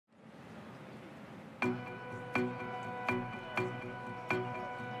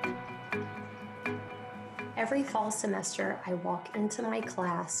Every fall semester, I walk into my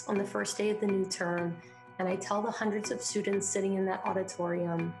class on the first day of the new term, and I tell the hundreds of students sitting in that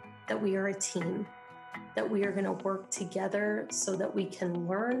auditorium that we are a team, that we are going to work together so that we can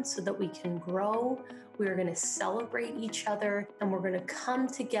learn, so that we can grow. We are going to celebrate each other, and we're going to come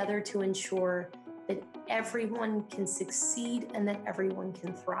together to ensure that everyone can succeed and that everyone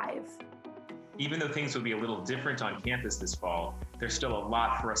can thrive. Even though things will be a little different on campus this fall, there's still a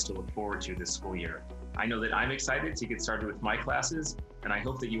lot for us to look forward to this school year. I know that I'm excited to get started with my classes, and I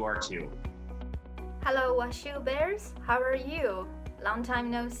hope that you are too. Hello, WashU Bears. How are you? Long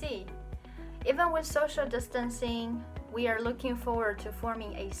time no see. Even with social distancing, we are looking forward to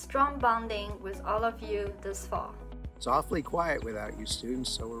forming a strong bonding with all of you this fall. It's awfully quiet without you students,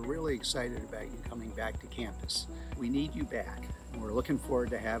 so we're really excited about you coming back to campus. We need you back, and we're looking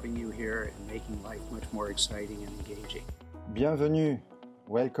forward to having you here and making life much more exciting and engaging. Bienvenue!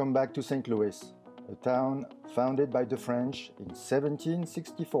 Welcome back to St. Louis, a town founded by the French in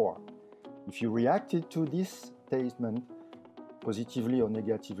 1764. If you reacted to this statement, positively or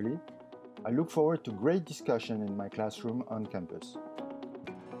negatively, I look forward to great discussion in my classroom on campus.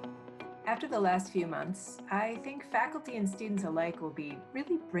 After the last few months, I think faculty and students alike will be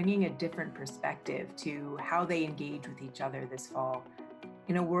really bringing a different perspective to how they engage with each other this fall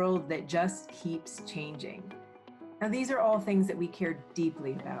in a world that just keeps changing. Now, these are all things that we care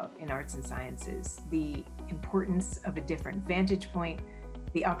deeply about in arts and sciences: the importance of a different vantage point,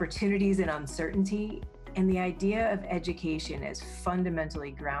 the opportunities and uncertainty, and the idea of education as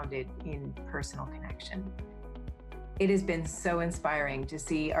fundamentally grounded in personal connection. It has been so inspiring to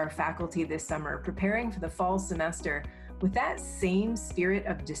see our faculty this summer preparing for the fall semester with that same spirit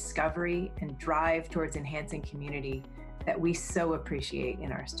of discovery and drive towards enhancing community that we so appreciate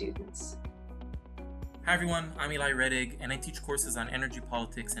in our students. Hi everyone, I'm Eli Redig, and I teach courses on energy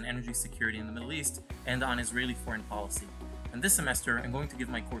politics and energy security in the Middle East and on Israeli foreign policy. And this semester, I'm going to give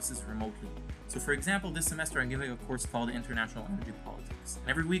my courses remotely. So for example, this semester I'm giving a course called International Energy Politics. And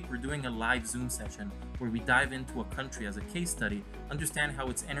every week we're doing a live Zoom session where we dive into a country as a case study, understand how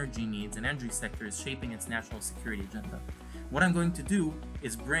its energy needs and energy sector is shaping its national security agenda. What I'm going to do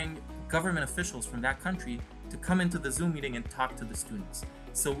is bring government officials from that country to come into the Zoom meeting and talk to the students.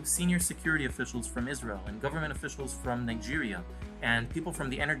 So senior security officials from Israel and government officials from Nigeria and people from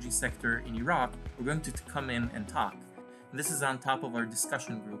the energy sector in Iraq are going to come in and talk. And this is on top of our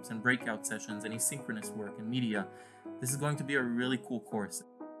discussion groups and breakout sessions and asynchronous work and media. This is going to be a really cool course.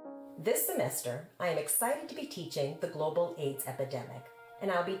 This semester, I am excited to be teaching the global AIDS epidemic,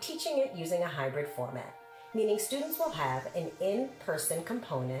 and I'll be teaching it using a hybrid format, meaning students will have an in-person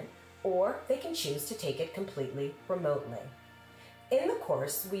component, or they can choose to take it completely remotely. In the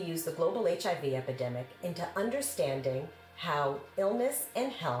course, we use the global HIV epidemic into understanding how illness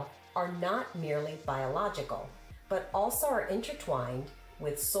and health are not merely biological, but also are intertwined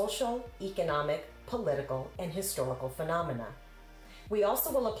with social, economic, political, and historical phenomena. We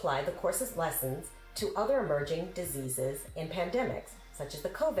also will apply the course's lessons to other emerging diseases and pandemics, such as the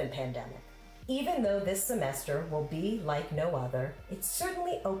COVID pandemic. Even though this semester will be like no other, it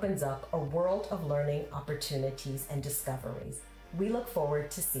certainly opens up a world of learning opportunities and discoveries. We look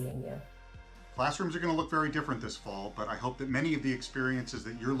forward to seeing you. Classrooms are going to look very different this fall, but I hope that many of the experiences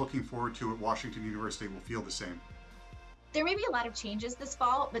that you're looking forward to at Washington University will feel the same. There may be a lot of changes this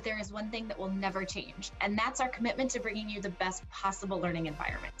fall, but there is one thing that will never change, and that's our commitment to bringing you the best possible learning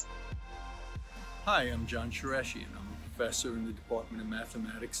environment. Hi, I'm John Shureshi, and I'm a professor in the Department of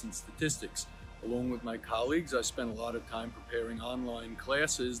Mathematics and Statistics. Along with my colleagues, I spend a lot of time preparing online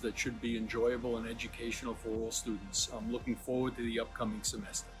classes that should be enjoyable and educational for all students. I'm looking forward to the upcoming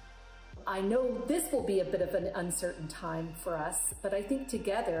semester. I know this will be a bit of an uncertain time for us, but I think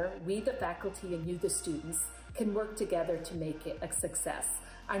together, we the faculty and you the students can work together to make it a success.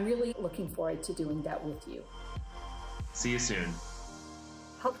 I'm really looking forward to doing that with you. See you soon.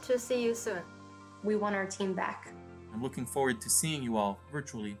 Hope to see you soon. We want our team back. I'm looking forward to seeing you all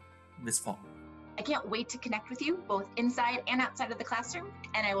virtually this fall. I can't wait to connect with you both inside and outside of the classroom,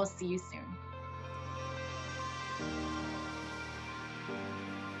 and I will see you soon.